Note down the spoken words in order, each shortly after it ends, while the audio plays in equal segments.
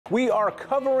We are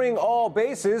covering all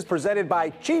bases, presented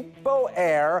by Cheapo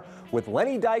Air, with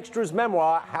Lenny Dykstra's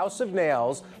memoir, House of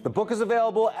Nails. The book is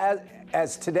available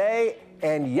as today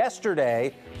and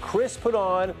yesterday. Chris put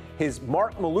on his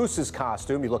Marc Malusis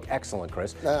costume. You look excellent,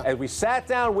 Chris. As we sat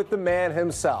down with the man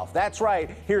himself. That's right.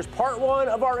 Here's part one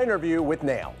of our interview with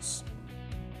Nails.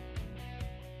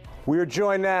 We are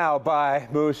joined now by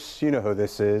Moose. You know who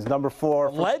this is. Number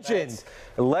 4. Legend.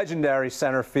 A legendary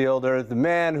center fielder. The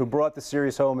man who brought the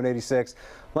series home in '86.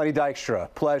 Lenny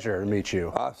Dykstra. Pleasure to meet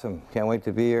you. Awesome. Can't wait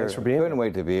to be here. Thanks for being here. Couldn't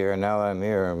wait to be here. And now I'm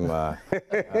here.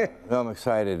 I'm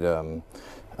excited.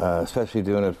 Especially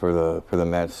doing it for the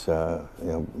Mets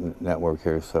network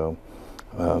here. So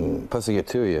plus I get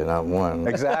 2 of you, not 1.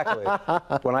 Exactly.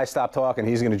 When I stop talking,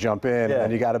 he's going to jump in,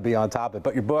 and you got to be on top of it.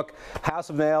 But your book, House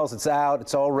of Nails, it's out.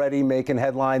 It's already making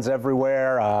headlines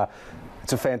everywhere.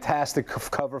 It's a fantastic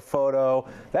cover photo.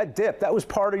 That dip, that was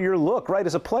part of your look, right,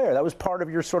 as a player. That was part of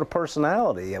your sort of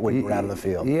personality when you were out on the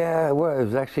field. Yeah, it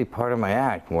was actually part of my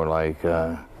act, more like,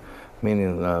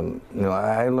 meaning,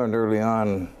 I learned early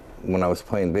on when I was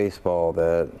playing baseball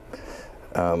that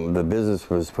the business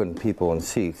was putting people in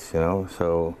seats,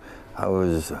 so I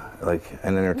was like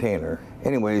an entertainer.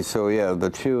 Anyway, so yeah,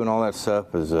 the chew and all that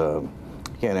stuff is,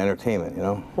 again, entertainment,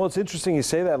 Well, it's interesting you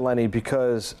say that, Lenny,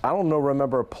 because I don't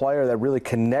remember a player that really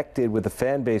connected with the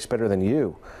fan base better than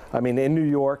you. I mean, in New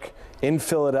York, in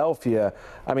Philadelphia,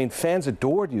 fans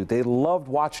adored you. They loved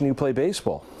watching you play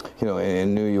baseball.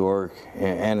 In New York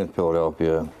and in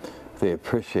Philadelphia, they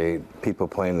appreciate people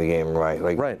playing the game right.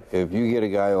 Like, if you get a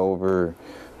guy over,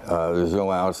 there's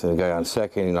no outs, and the guy on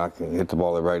second, you're not going to hit the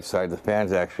ball the right side. The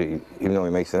fans actually, even though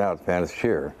he makes it out, the fans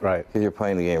cheer. Right. Because you're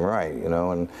playing the game right,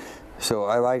 and so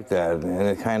I like that. And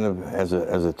it kind of, as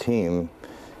a team,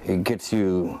 it gets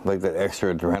you like that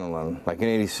extra adrenaline. Like in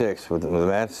 '86 with the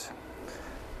Mets,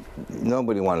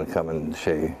 nobody wanted to come and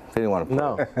shave. They didn't want to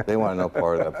play. No. They wanted no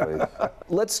part of that place.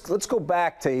 Let's go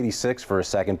back to '86 for a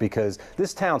second, because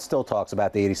this town still talks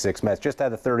about the '86 Mets. Just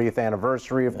had the 30th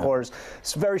anniversary, of course.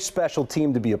 It's a very special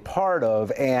team to be a part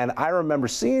of, and I remember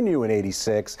seeing you in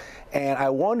 '86, and I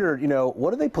wondered,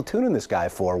 what are they platooning this guy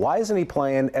for? Why isn't he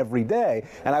playing every day?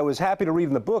 And I was happy to read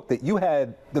in the book that you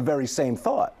had the very same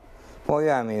thought. Well,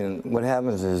 yeah, what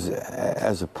happens is,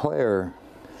 as a player,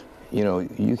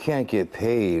 you can't get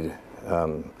paid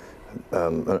the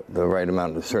right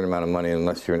amount, a certain amount of money,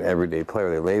 unless you're an everyday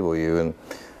player. They label you,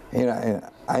 and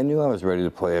I knew I was ready to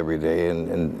play every day.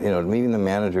 And me and the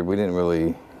manager, we didn't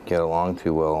really get along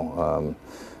too well,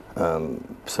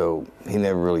 so he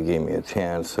never really gave me a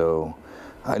chance. So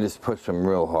I just pushed him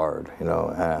real hard, in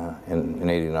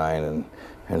 '89,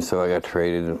 and so I got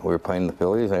traded. We were playing the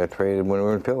Phillies. I got traded when we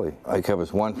were in Philly. I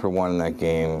was 1 for 1 in that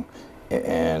game.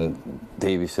 And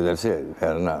Davey said, "That's it, you've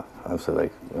had enough." I was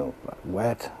like,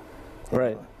 what?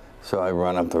 Right. So I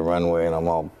run up the runway and I'm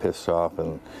all pissed off,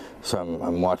 and so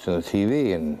I'm watching the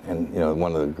TV, and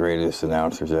one of the greatest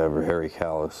announcers ever, Harry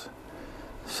Callis,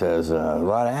 says, "A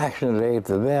lot of action today at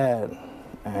the bat.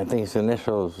 I think his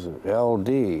initials LD."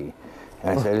 And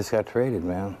I said, "I just got traded,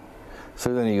 man."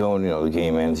 So then you go and the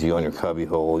game ends, you go in your cubby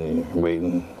hole and you're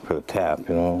waiting for the tap,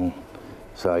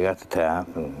 So I got the tap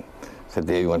and said,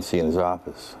 "Davey wants to see you in his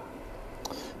office."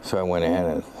 So I went in,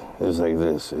 and it was like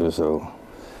this. It was so.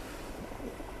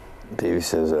 Davey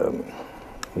says,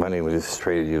 "Lenny, we just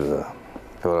traded you to the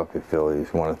Philadelphia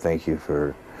Phillies. We want to thank you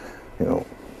for,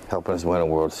 helping us win a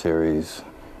World Series."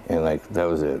 And that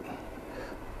was it.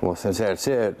 Well, since that's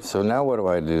it, so now what do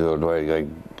I do? Do I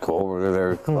go over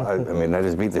there? I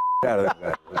just beat the out of that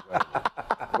guy.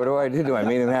 What do I do? Do I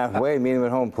meet him halfway? Meet him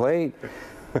at home plate?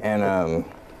 And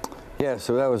yeah,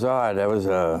 so that was odd. That was,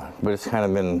 but it's kind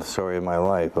of been the story of my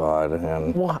life, odd.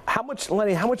 And well,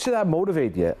 Lenny, how much did that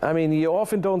motivate you? You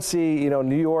often don't see,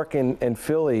 New York and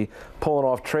Philly pulling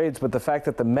off trades, but the fact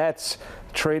that the Mets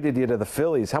traded you to the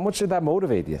Phillies, how much did that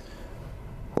motivate you?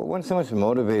 Well, it wasn't so much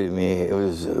motivated me. It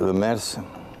was the Mets.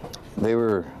 They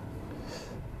were.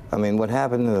 What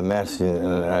happened to the Mets,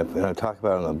 and I talk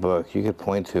about it in the book. You could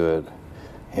point to it,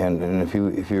 and if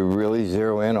you really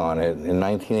zero in on it, in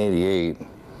 1988.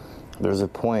 There's a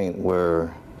point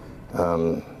where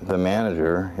the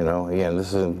manager, again,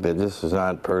 this is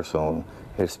not personal,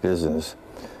 it's business.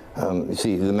 You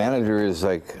see, the manager is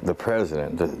like the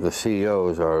president. The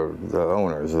CEOs are the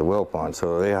owners, the Wilpons,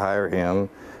 so they hire him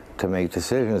to make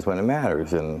decisions when it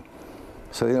matters. And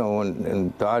so,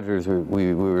 in Dodgers,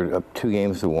 we were up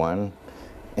 2-1,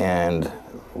 and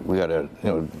we got a,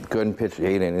 Gooden pitched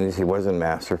 8 innings. He wasn't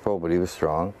masterful, but he was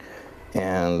strong.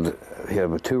 And he had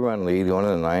a 2-run lead going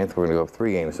to the 9th. We're going to go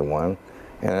 3-1,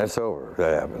 and that's over.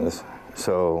 That happens.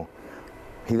 So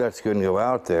he lets Gooden go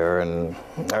out there, and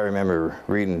I remember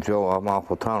reading Joe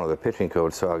Malfitano, the pitching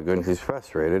coach, saw Gooden because he's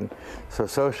frustrated. So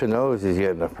Scioscia knows he's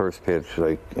getting the first pitch,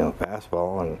 like, you know,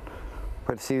 fastball. And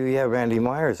but see, we have Randy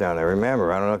Myers down there.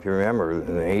 Remember, I don't know if you remember,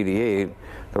 in '88,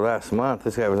 the last month,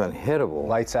 this guy was unhittable.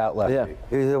 Lights out lefty. Yeah.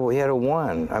 He had a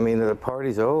 1. I mean, the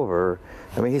party's over.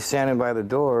 I mean, he's standing by the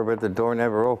door, but the door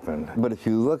never opened. But if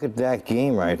you look at that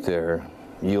game right there,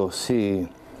 you'll see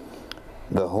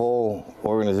the whole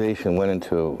organization went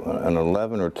into an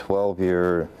 11 or 12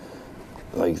 year,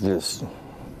 like, this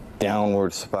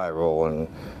downward spiral. And,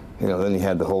 you know, then you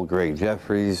had the whole Gregg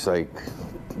Jefferies, like,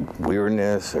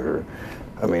 weirdness, or,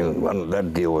 I mean,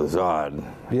 that deal was odd.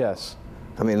 Yes.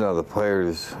 I mean, no, the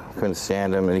players couldn't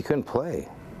stand him, and he couldn't play.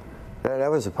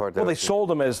 That was the part that. Well, they sold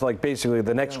him as, like, basically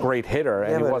the next great hitter,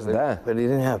 and he wasn't that. But he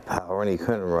didn't have power, and he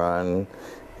couldn't run,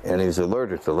 and he was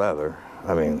allergic to leather.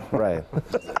 I mean. Right.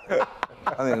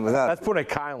 I mean, without. That's putting it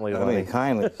kindly. I mean,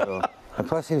 kindly. So, and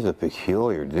plus, he was a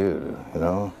peculiar dude. You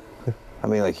know. I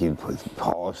mean, like, he'd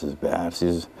polish his bats.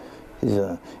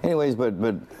 Anyways, but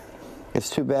it's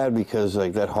too bad because,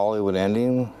 like, that Hollywood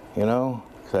ending. You know.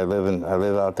 I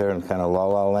live out there in kind of La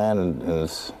La Land, and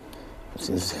it's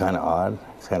kind of odd.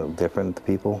 It's kind of different to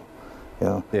people, you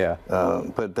know. Yeah.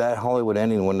 But that Hollywood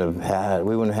ending we wouldn't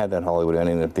have had that Hollywood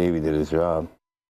ending if Davey did his job.